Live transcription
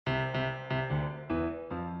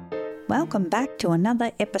Welcome back to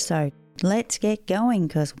another episode. Let's get going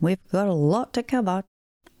because we've got a lot to cover.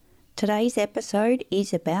 Today's episode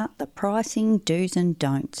is about the pricing do's and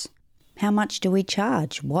don'ts. How much do we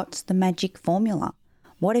charge? What's the magic formula?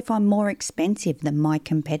 What if I'm more expensive than my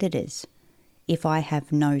competitors? If I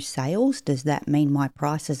have no sales, does that mean my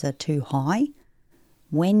prices are too high?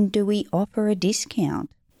 When do we offer a discount?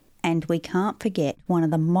 And we can't forget one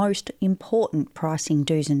of the most important pricing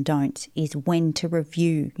do's and don'ts is when to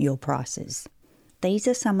review your prices. These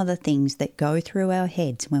are some of the things that go through our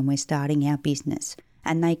heads when we're starting our business,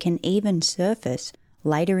 and they can even surface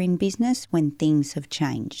later in business when things have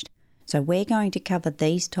changed. So we're going to cover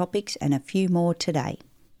these topics and a few more today.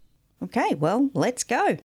 Okay, well, let's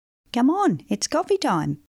go. Come on, it's coffee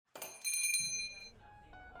time.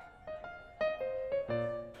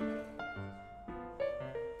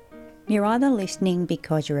 You're either listening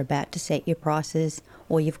because you're about to set your prices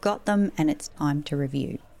or you've got them and it's time to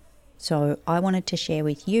review. So I wanted to share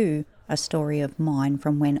with you a story of mine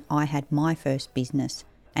from when I had my first business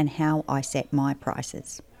and how I set my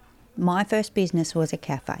prices. My first business was a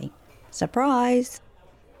cafe. Surprise!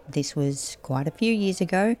 This was quite a few years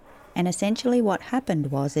ago, and essentially what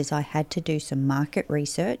happened was I had to do some market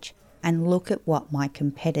research and look at what my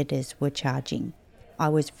competitors were charging. I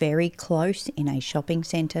was very close in a shopping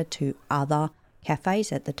centre to other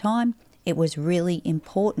cafes at the time. It was really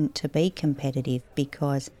important to be competitive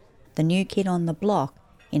because the new kid on the block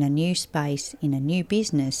in a new space, in a new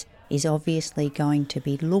business, is obviously going to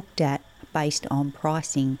be looked at based on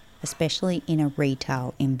pricing, especially in a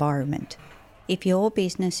retail environment. If your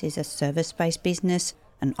business is a service-based business,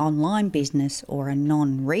 an online business, or a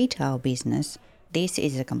non-retail business, this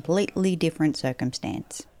is a completely different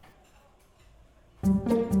circumstance.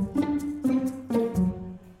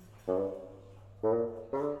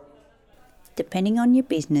 Depending on your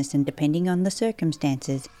business and depending on the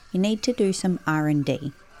circumstances, you need to do some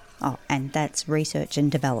R&D. And that's research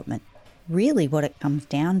and development. Really what it comes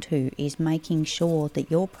down to is making sure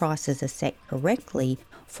that your prices are set correctly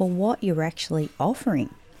for what you're actually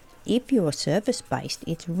offering. If you're service-based,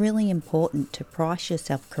 it's really important to price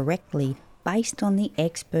yourself correctly based on the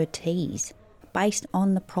expertise, based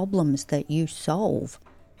on the problems that you solve.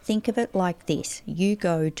 Think of it like this. You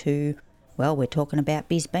go to, well, we're talking about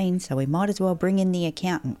BizBean, so we might as well bring in the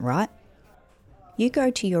accountant, right? You go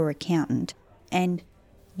to your accountant and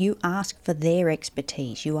you ask for their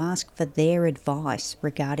expertise. You ask for their advice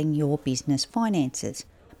regarding your business finances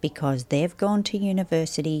because they've gone to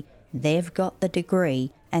university, they've got the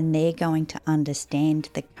degree, and they're going to understand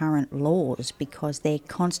the current laws because they're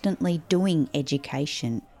constantly doing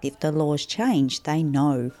education. If the laws change, they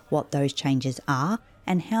know what those changes are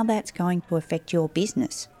and how that's going to affect your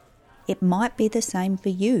business. It might be the same for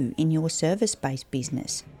you in your service-based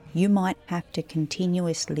business. You might have to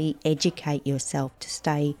continuously educate yourself to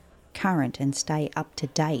stay current and stay up to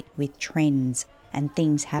date with trends and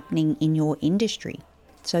things happening in your industry.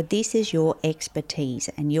 So this is your expertise,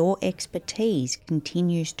 and your expertise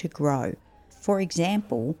continues to grow. For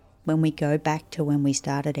example, when we go back to when we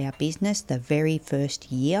started our business, the very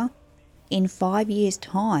first year, in 5 years'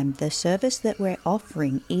 time, the service that we're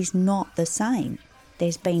offering is not the same.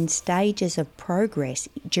 There's been stages of progress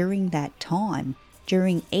during that time,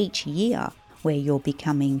 during each year, where you're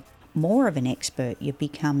becoming more of an expert, you're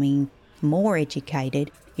becoming more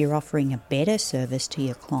educated, you're offering a better service to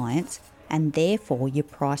your clients, and therefore your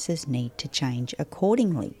prices need to change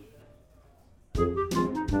accordingly.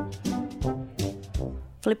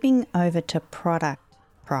 Flipping over to product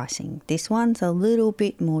pricing, this one's a little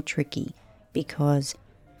bit more tricky because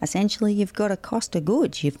essentially you've got a cost of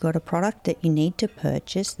goods, you've got a product that you need to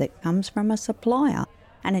purchase that comes from a supplier,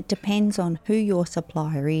 and it depends on who your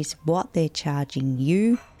supplier is, what they're charging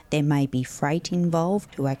you. There may be freight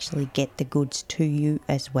involved to actually get the goods to you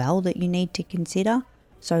as well that you need to consider.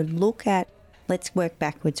 So let's work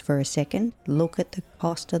backwards for a second. Look at the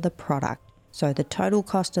cost of the product. So the total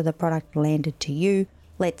cost of the product landed to you,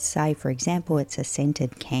 let's say, for example, it's a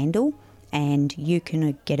scented candle and you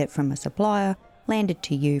can get it from a supplier, landed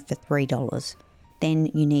to you for $3. Then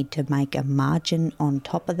you need to make a margin on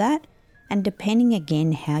top of that. And depending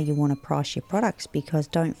again how you want to price your products, because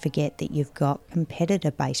don't forget that you've got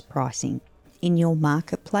competitor-based pricing. In your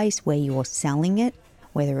marketplace where you're selling it,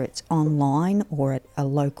 whether it's online or at a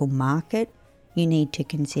local market, you need to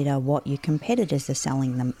consider what your competitors are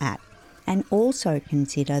selling them at. And also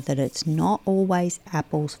consider that it's not always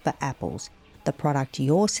apples for apples. The product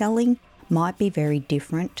you're selling might be very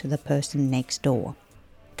different to the person next door.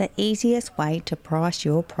 The easiest way to price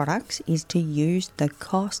your products is to use the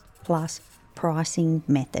cost plus pricing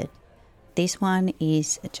method. This one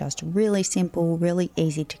is just really simple, really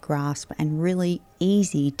easy to grasp, and really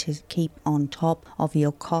easy to keep on top of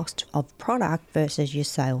your cost of product versus your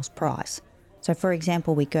sales price. So for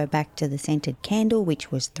example, we go back to the scented candle,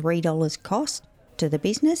 which was $3 cost to the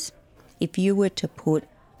business. If you were to put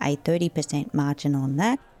a 30% margin on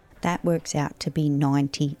that, that works out to be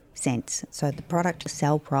 90 cents. So the product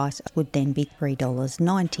sell price would then be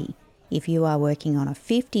 $3.90. If you are working on a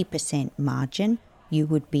 50% margin, you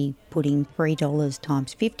would be putting $3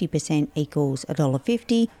 times 50% equals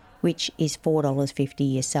 $1.50, which is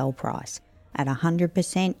 $4.50 your sell price. At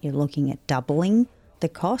 100%, you're looking at doubling the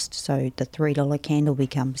cost, so the $3 candle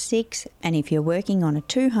becomes $6. And if you're working on a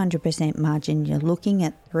 200% margin, you're looking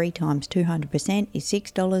at 3 times 200% is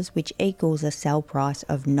 $6, which equals a sell price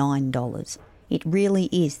of $9. It really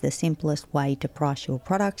is the simplest way to price your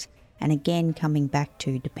products. And again, coming back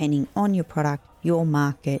to depending on your product, your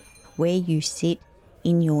market, where you sit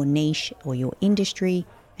in your niche or your industry,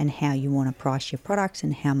 and how you want to price your products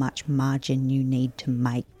and how much margin you need to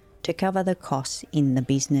make to cover the costs in the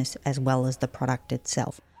business as well as the product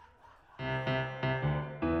itself.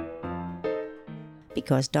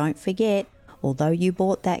 Because don't forget, although you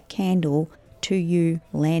bought that candle to you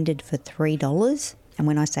landed for $3, and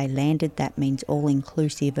when I say landed, that means all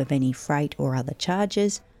inclusive of any freight or other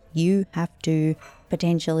charges, you have to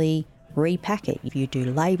potentially repack it. If you do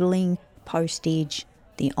labeling, postage,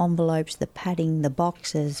 the envelopes, the padding, the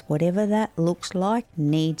boxes, whatever that looks like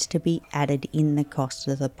needs to be added in the cost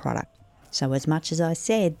of the product. So as much as I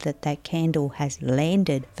said that candle has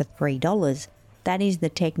landed for $3, that is the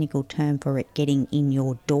technical term for it getting in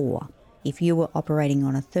your door. If you were operating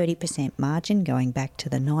on a 30% margin, going back to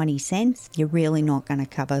the 90 cents, you're really not going to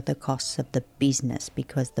cover the costs of the business,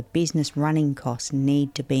 because the business running costs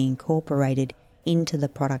need to be incorporated into the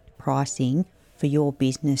product pricing for your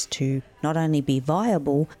business to not only be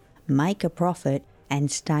viable, make a profit, and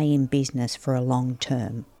stay in business for a long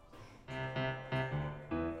term.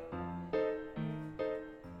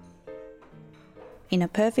 In a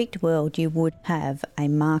perfect world, you would have a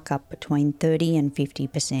markup between 30 and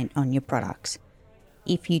 50% on your products.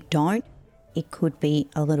 If you don't, it could be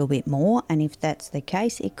a little bit more, and if that's the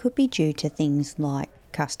case, it could be due to things like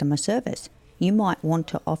customer service. You might want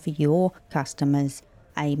to offer your customers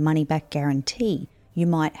a money-back guarantee. You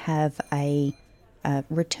might have a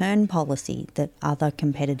return policy that other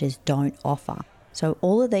competitors don't offer. So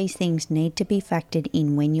all of these things need to be factored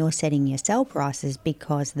in when you're setting your sell prices,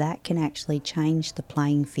 because that can actually change the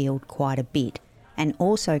playing field quite a bit. And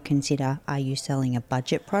also consider, are you selling a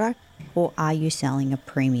budget product or are you selling a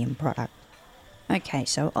premium product? Okay,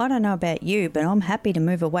 so I don't know about you, but I'm happy to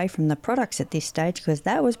move away from the products at this stage, because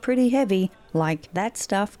that was pretty heavy. Like, that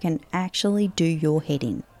stuff can actually do your head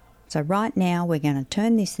in. So right now we're going to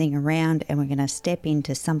turn this thing around and we're going to step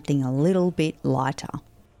into something a little bit lighter.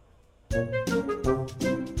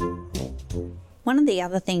 One of the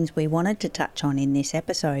other things we wanted to touch on in this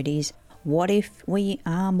episode is, what if we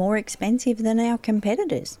are more expensive than our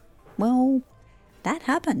competitors? Well, that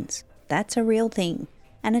happens. That's a real thing.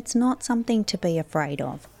 And it's not something to be afraid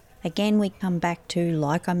of. Again, we come back to,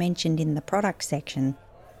 like I mentioned in the product section,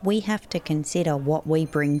 we have to consider what we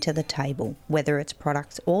bring to the table, whether it's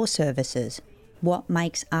products or services. What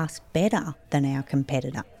makes us better than our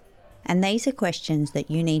competitor? And these are questions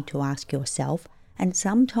that you need to ask yourself, and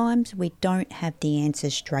sometimes we don't have the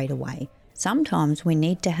answers straight away. Sometimes we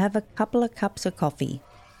need to have a couple of cups of coffee.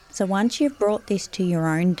 So once you've brought this to your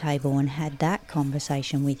own table and had that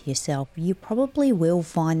conversation with yourself, you probably will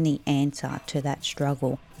find the answer to that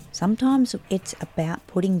struggle. Sometimes it's about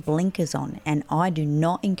putting blinkers on, and I do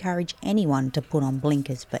not encourage anyone to put on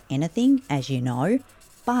blinkers for anything, as you know.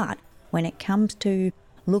 But when it comes to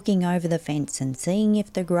looking over the fence and seeing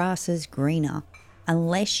if the grass is greener,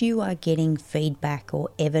 unless you are getting feedback or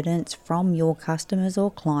evidence from your customers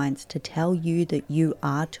or clients to tell you that you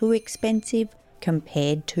are too expensive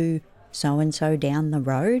compared to so-and-so down the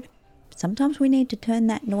road, sometimes we need to turn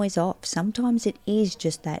that noise off. Sometimes it is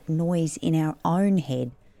just that noise in our own head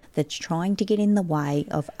that's trying to get in the way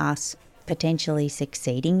of us potentially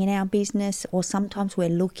succeeding in our business, or sometimes we're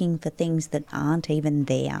looking for things that aren't even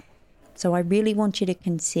there. So I really want you to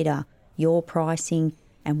consider your pricing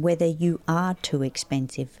and whether you are too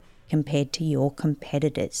expensive compared to your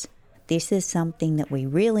competitors. This is something that we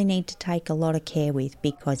really need to take a lot of care with,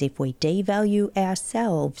 because if we devalue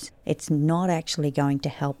ourselves, it's not actually going to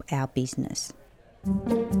help our business.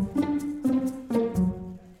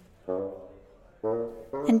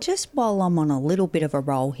 And just while I'm on a little bit of a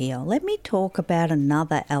roll here, let me talk about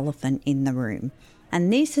another elephant in the room.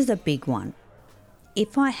 And this is a big one.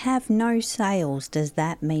 If I have no sales, does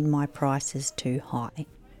that mean my price is too high?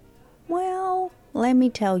 Well, Let me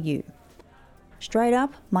tell you. Straight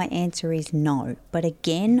up, my answer is no. But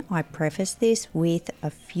again, I preface this with a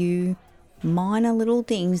few minor little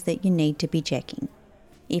things that you need to be checking.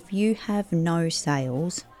 If you have no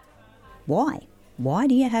sales, why? Why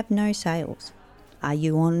do you have no sales? Are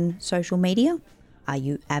you on social media? Are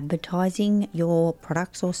you advertising your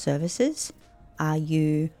products or services? Are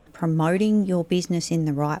you promoting your business in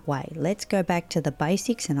the right way? Let's go back to the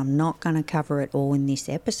basics, and I'm not going to cover it all in this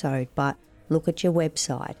episode, but look at your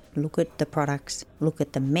website, look at the products, look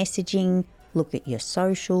at the messaging, look at your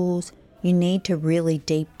socials. You need to really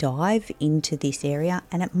deep dive into this area,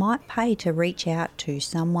 and it might pay to reach out to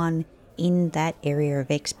someone in that area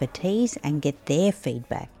of expertise and get their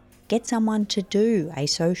feedback. Get someone to do a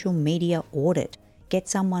social media audit. Get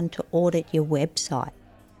someone to audit your website.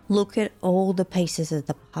 Look at all the pieces of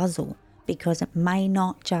the puzzle, because it may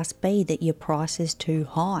not just be that your price is too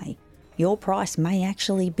high. Your price may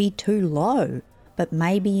actually be too low, but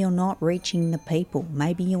maybe you're not reaching the people.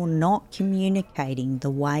 Maybe you're not communicating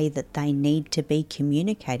the way that they need to be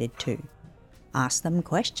communicated to. Ask them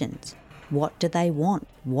questions. What do they want?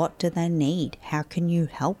 What do they need? How can you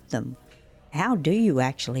help them? How do you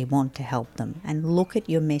actually want to help them? And look at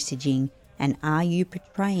your messaging, and are you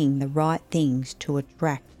portraying the right things to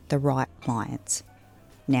attract the right clients?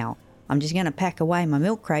 Now, I'm just going to pack away my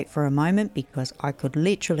milk crate for a moment, because I could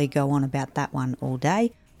literally go on about that one all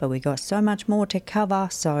day, but we got so much more to cover,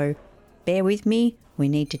 so bear with me, we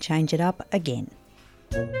need to change it up again.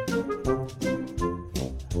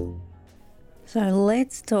 So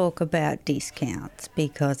let's talk about discounts,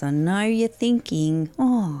 because I know you're thinking,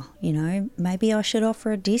 maybe I should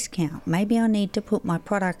offer a discount. Maybe I need to put my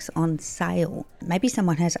products on sale. Maybe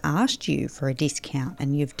someone has asked you for a discount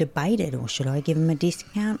and you've debated, or should I give them a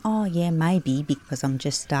discount? Oh yeah, maybe because I'm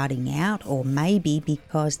just starting out, or maybe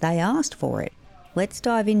because they asked for it. Let's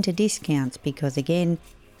dive into discounts, because again,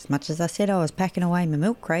 as much as I said I was packing away my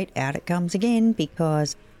milk crate, out it comes again,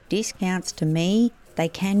 because discounts to me, they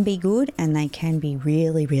can be good and they can be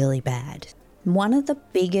really, really bad. One of the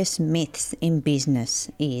biggest myths in business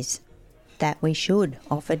is that we should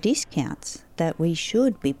offer discounts, that we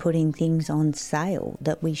should be putting things on sale,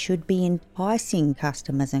 that we should be enticing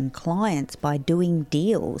customers and clients by doing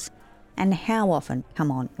deals. And how often,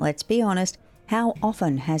 come on, let's be honest, how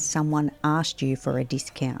often has someone asked you for a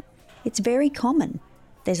discount? It's very common.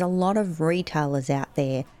 There's a lot of retailers out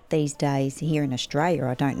there these days here in Australia,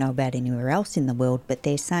 I don't know about anywhere else in the world, but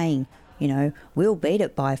they're saying, we'll beat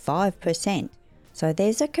it by 5%. So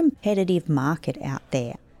there's a competitive market out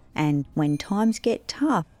there. And when times get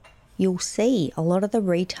tough, you'll see a lot of the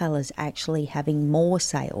retailers actually having more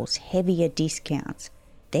sales, heavier discounts.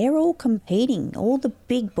 They're all competing. All the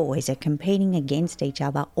big boys are competing against each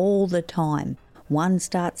other all the time. One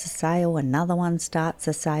starts a sale, another one starts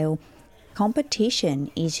a sale. Competition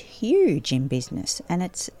is huge in business,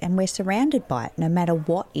 and we're surrounded by it no matter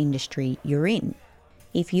what industry you're in.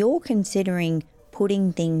 If you're considering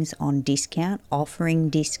putting things on discount, offering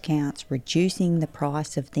discounts, reducing the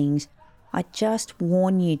price of things, I just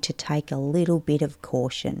warn you to take a little bit of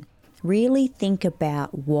caution. Really think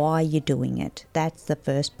about why you're doing it. That's the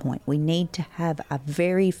first point. We need to have a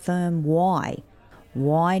very firm why.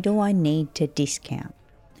 Why do I need to discount?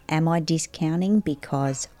 Am I discounting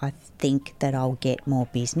because I think that I'll get more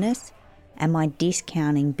business? Am I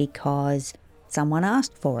discounting because someone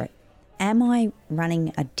asked for it? Am I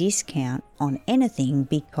running a discount on anything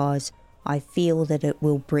because I feel that it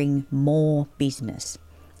will bring more business?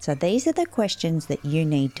 So these are the questions that you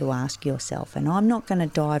need to ask yourself. And I'm not going to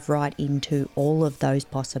dive right into all of those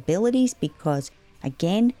possibilities, because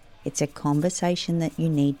again, it's a conversation that you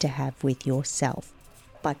need to have with yourself.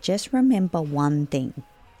 But just remember one thing.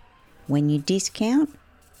 When you discount,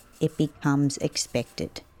 it becomes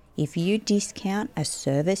expected. If you discount a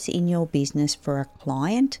service in your business for a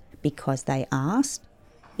client because they asked,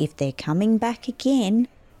 if they're coming back again,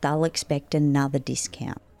 they'll expect another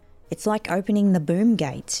discount. It's like opening the boom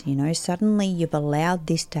gates, suddenly you've allowed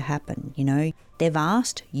this to happen. They've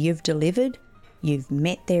asked, you've delivered, you've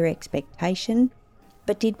met their expectation.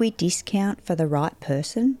 But did we discount for the right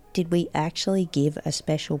person? Did we actually give a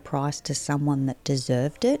special price to someone that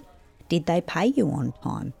deserved it? Did they pay you on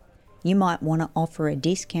time? You might want to offer a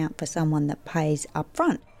discount for someone that pays up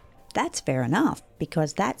front. That's fair enough,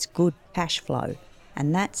 because that's good cash flow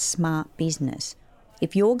and that's smart business.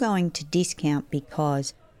 If you're going to discount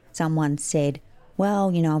because someone said,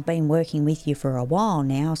 well, I've been working with you for a while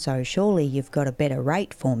now, so surely you've got a better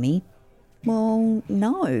rate for me. Well,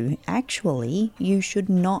 no, actually, you should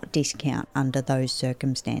not discount under those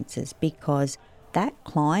circumstances, because that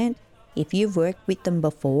client, if you've worked with them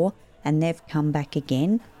before and they've come back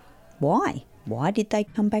again, why? Why did they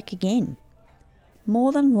come back again?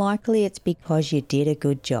 More than likely it's because you did a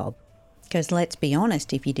good job. Because let's be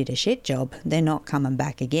honest, if you did a shit job, they're not coming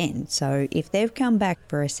back again. So if they've come back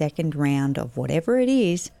for a second round of whatever it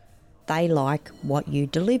is, they like what you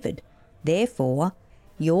delivered. Therefore,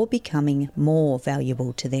 you're becoming more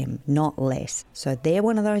valuable to them, not less. So they're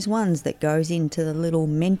one of those ones that goes into the little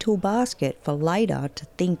mental basket for later to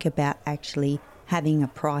think about actually having a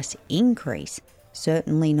price increase,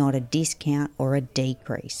 certainly not a discount or a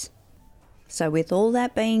decrease. So with all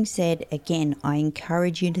that being said, again, I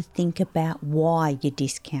encourage you to think about why you're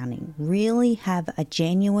discounting. Really have a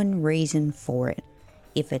genuine reason for it.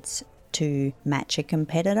 If it's to match a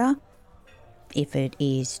competitor, if it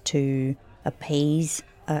is to appease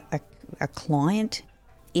a client,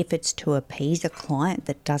 if it's to appease a client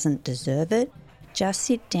that doesn't deserve it, just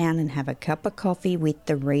sit down and have a cup of coffee with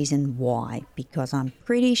the reason why, because I'm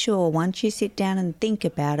pretty sure once you sit down and think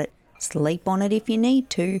about it, sleep on it if you need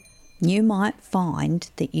to, you might find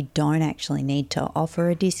that you don't actually need to offer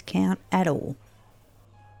a discount at all.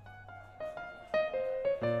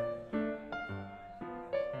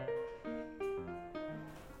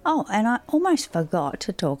 Oh, and I almost forgot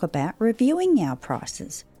to talk about reviewing our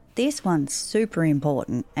prices. This one's super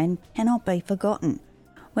important and cannot be forgotten.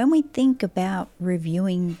 When we think about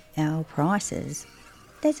reviewing our prices,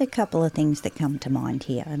 there's a couple of things that come to mind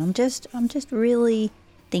here, and I'm just really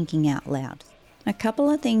thinking out loud. A couple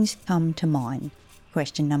of things come to mind.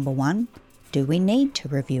 Question number 1, do we need to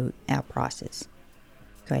review our prices?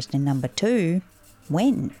 Question number 2,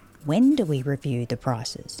 when? When do we review the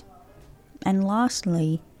prices? And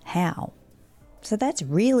lastly, how? So that's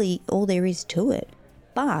really all there is to it.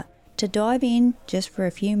 But to dive in just for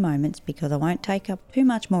a few moments, because I won't take up too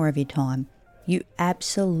much more of your time, you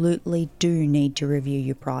absolutely do need to review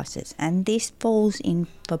your prices. And this falls in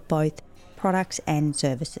for both products and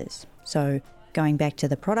services. So going back to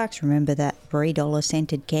the products, remember that $3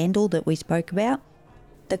 scented candle that we spoke about?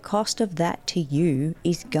 The cost of that to you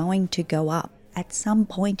is going to go up at some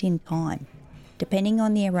point in time. Depending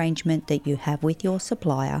on the arrangement that you have with your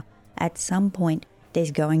supplier, at some point there's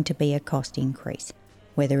going to be a cost increase.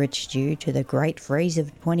 Whether it's due to the great freeze of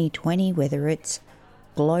 2020, whether it's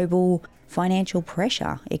global financial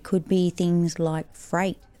pressure, it could be things like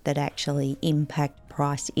freight that actually impact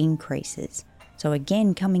price increases. So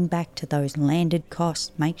again, coming back to those landed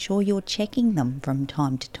costs, make sure you're checking them from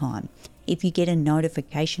time to time. If you get a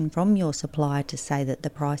notification from your supplier to say that the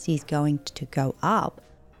price is going to go up,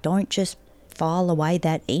 don't just file away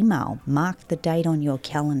that email. Mark the date on your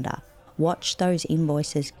calendar. Watch those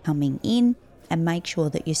invoices coming in and make sure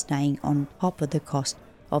that you're staying on top of the cost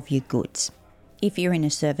of your goods. If you're in a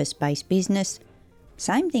service-based business,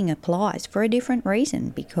 same thing applies for a different reason,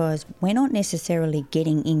 because we're not necessarily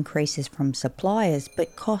getting increases from suppliers,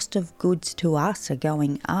 but cost of goods to us are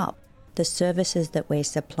going up. The services that we're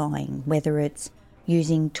supplying, whether it's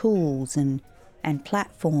using tools and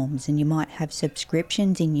platforms, and you might have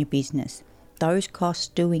subscriptions in your business, those costs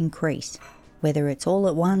do increase. Whether it's all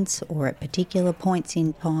at once or at particular points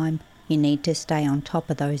in time, you need to stay on top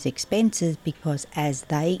of those expenses, because as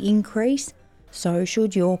they increase, so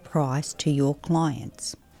should your price to your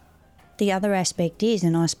clients. The other aspect is,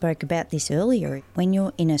 and I spoke about this earlier, when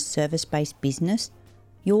you're in a service-based business,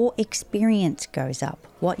 your experience goes up.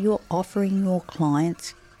 What you're offering your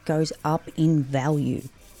clients goes up in value,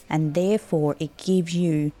 and therefore it gives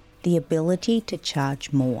you the ability to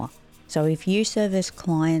charge more. So if you service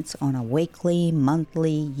clients on a weekly,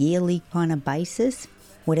 monthly, yearly kind of basis,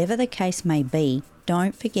 whatever the case may be,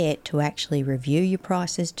 don't forget to actually review your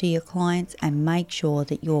prices to your clients and make sure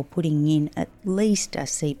that you're putting in at least a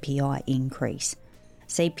CPI increase.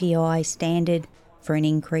 CPI standard for an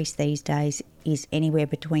increase these days is anywhere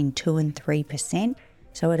between 2 and 3%.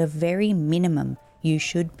 So at a very minimum, you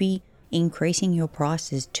should be increasing your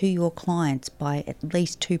prices to your clients by at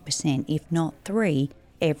least 2%, if not 3%,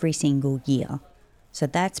 every single year. So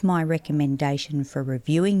that's my recommendation for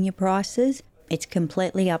reviewing your prices. It's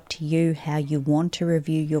completely up to you how you want to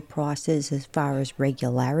review your prices. As far as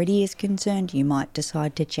regularity is concerned, you might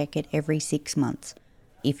decide to check it every 6 months.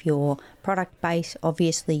 If you're product based,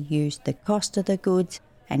 obviously use the cost of the goods,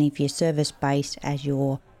 and if you're service based, as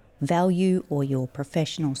your value or your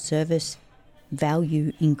professional service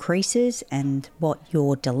value increases and what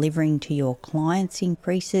you're delivering to your clients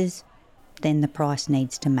increases, then the price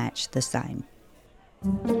needs to match the same.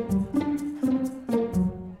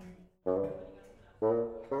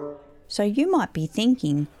 So you might be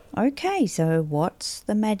thinking, okay, so what's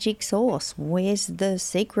the magic sauce? Where's the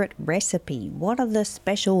secret recipe? What are the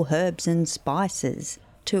special herbs and spices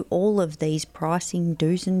to all of these pricing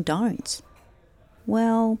do's and don'ts?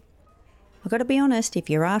 Well, I've got to be honest, if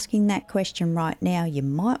you're asking that question right now, you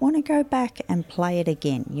might want to go back and play it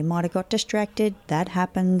again. You might have got distracted. That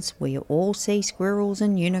happens. We all see squirrels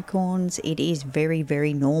and unicorns. It is very,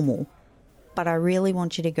 very normal. But I really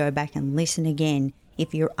want you to go back and listen again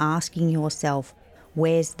if you're asking yourself,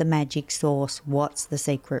 where's the magic sauce? What's the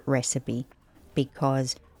secret recipe?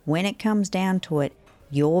 Because when it comes down to it,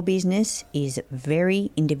 your business is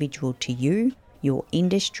very individual to you, your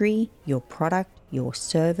industry, your product, your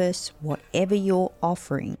service, whatever you're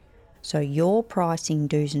offering. So your pricing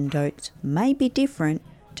do's and don'ts may be different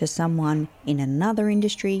to someone in another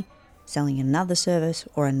industry selling another service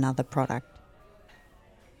or another product.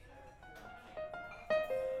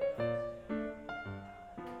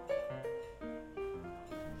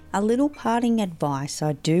 A little parting advice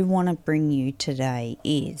I do want to bring you today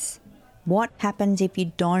is, what happens if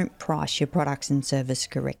you don't price your products and service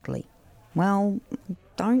correctly? Well,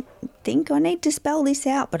 don't think I need to spell this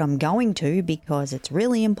out, but I'm going to because it's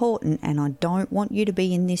really important and I don't want you to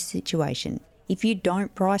be in this situation. If you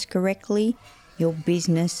don't price correctly, your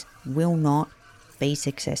business will not be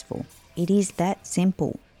successful. It is that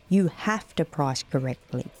simple. You have to price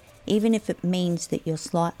correctly, even if it means that you're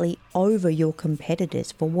slightly over your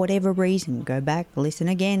competitors for whatever reason. Go back, listen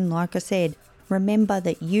again, like I said. Remember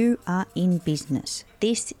that you are in business.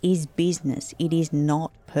 This is business. It is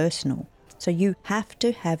not personal. So you have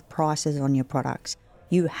to have prices on your products.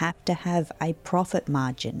 You have to have a profit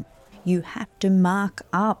margin. You have to mark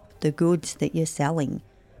up the goods that you're selling.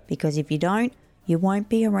 Because if you don't, you won't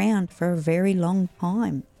be around for a very long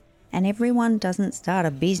time. And everyone doesn't start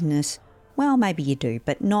a business. Well, maybe you do,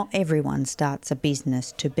 but not everyone starts a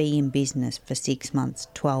business to be in business for 6 months,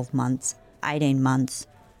 12 months, 18 months,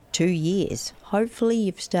 2 years. Hopefully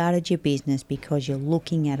you've started your business because you're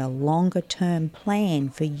looking at a longer term plan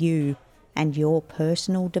for you and your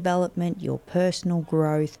personal development, your personal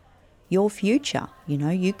growth, your future. You know,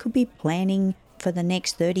 you could be planning for the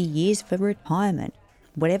next 30 years for retirement.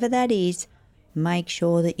 Whatever that is, make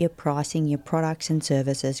sure that you're pricing your products and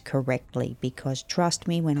services correctly, because trust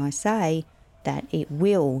me when I say that it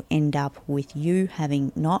will end up with you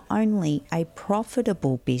having not only a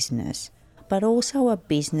profitable business, but also a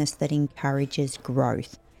business that encourages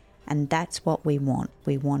growth. And that's what we want.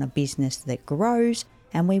 We want a business that grows,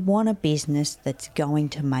 and we want a business that's going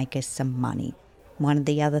to make us some money. One of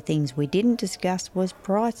the other things we didn't discuss was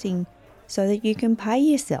pricing so that you can pay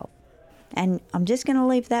yourself. And I'm just going to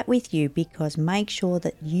leave that with you, because make sure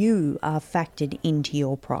that you are factored into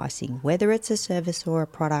your pricing. Whether it's a service or a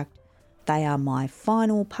product, they are my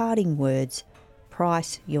final parting words.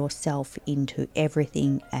 Price yourself into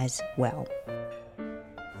everything as well.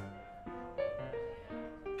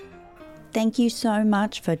 Thank you so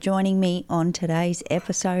much for joining me on today's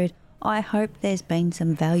episode. I hope there's been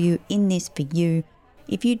some value in this for you.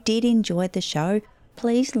 If you did enjoy the show,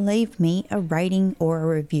 please leave me a rating or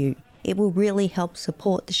a review. It will really help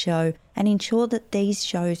support the show and ensure that these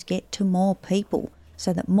shows get to more people,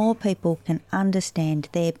 so that more people can understand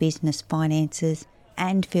their business finances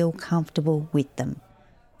and feel comfortable with them.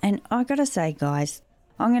 And I gotta say, guys,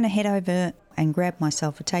 I'm going to head over and grab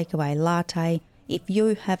myself a takeaway latte. If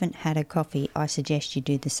you haven't had a coffee, I suggest you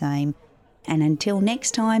do the same. And until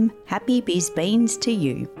next time, happy biz beans to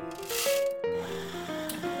you.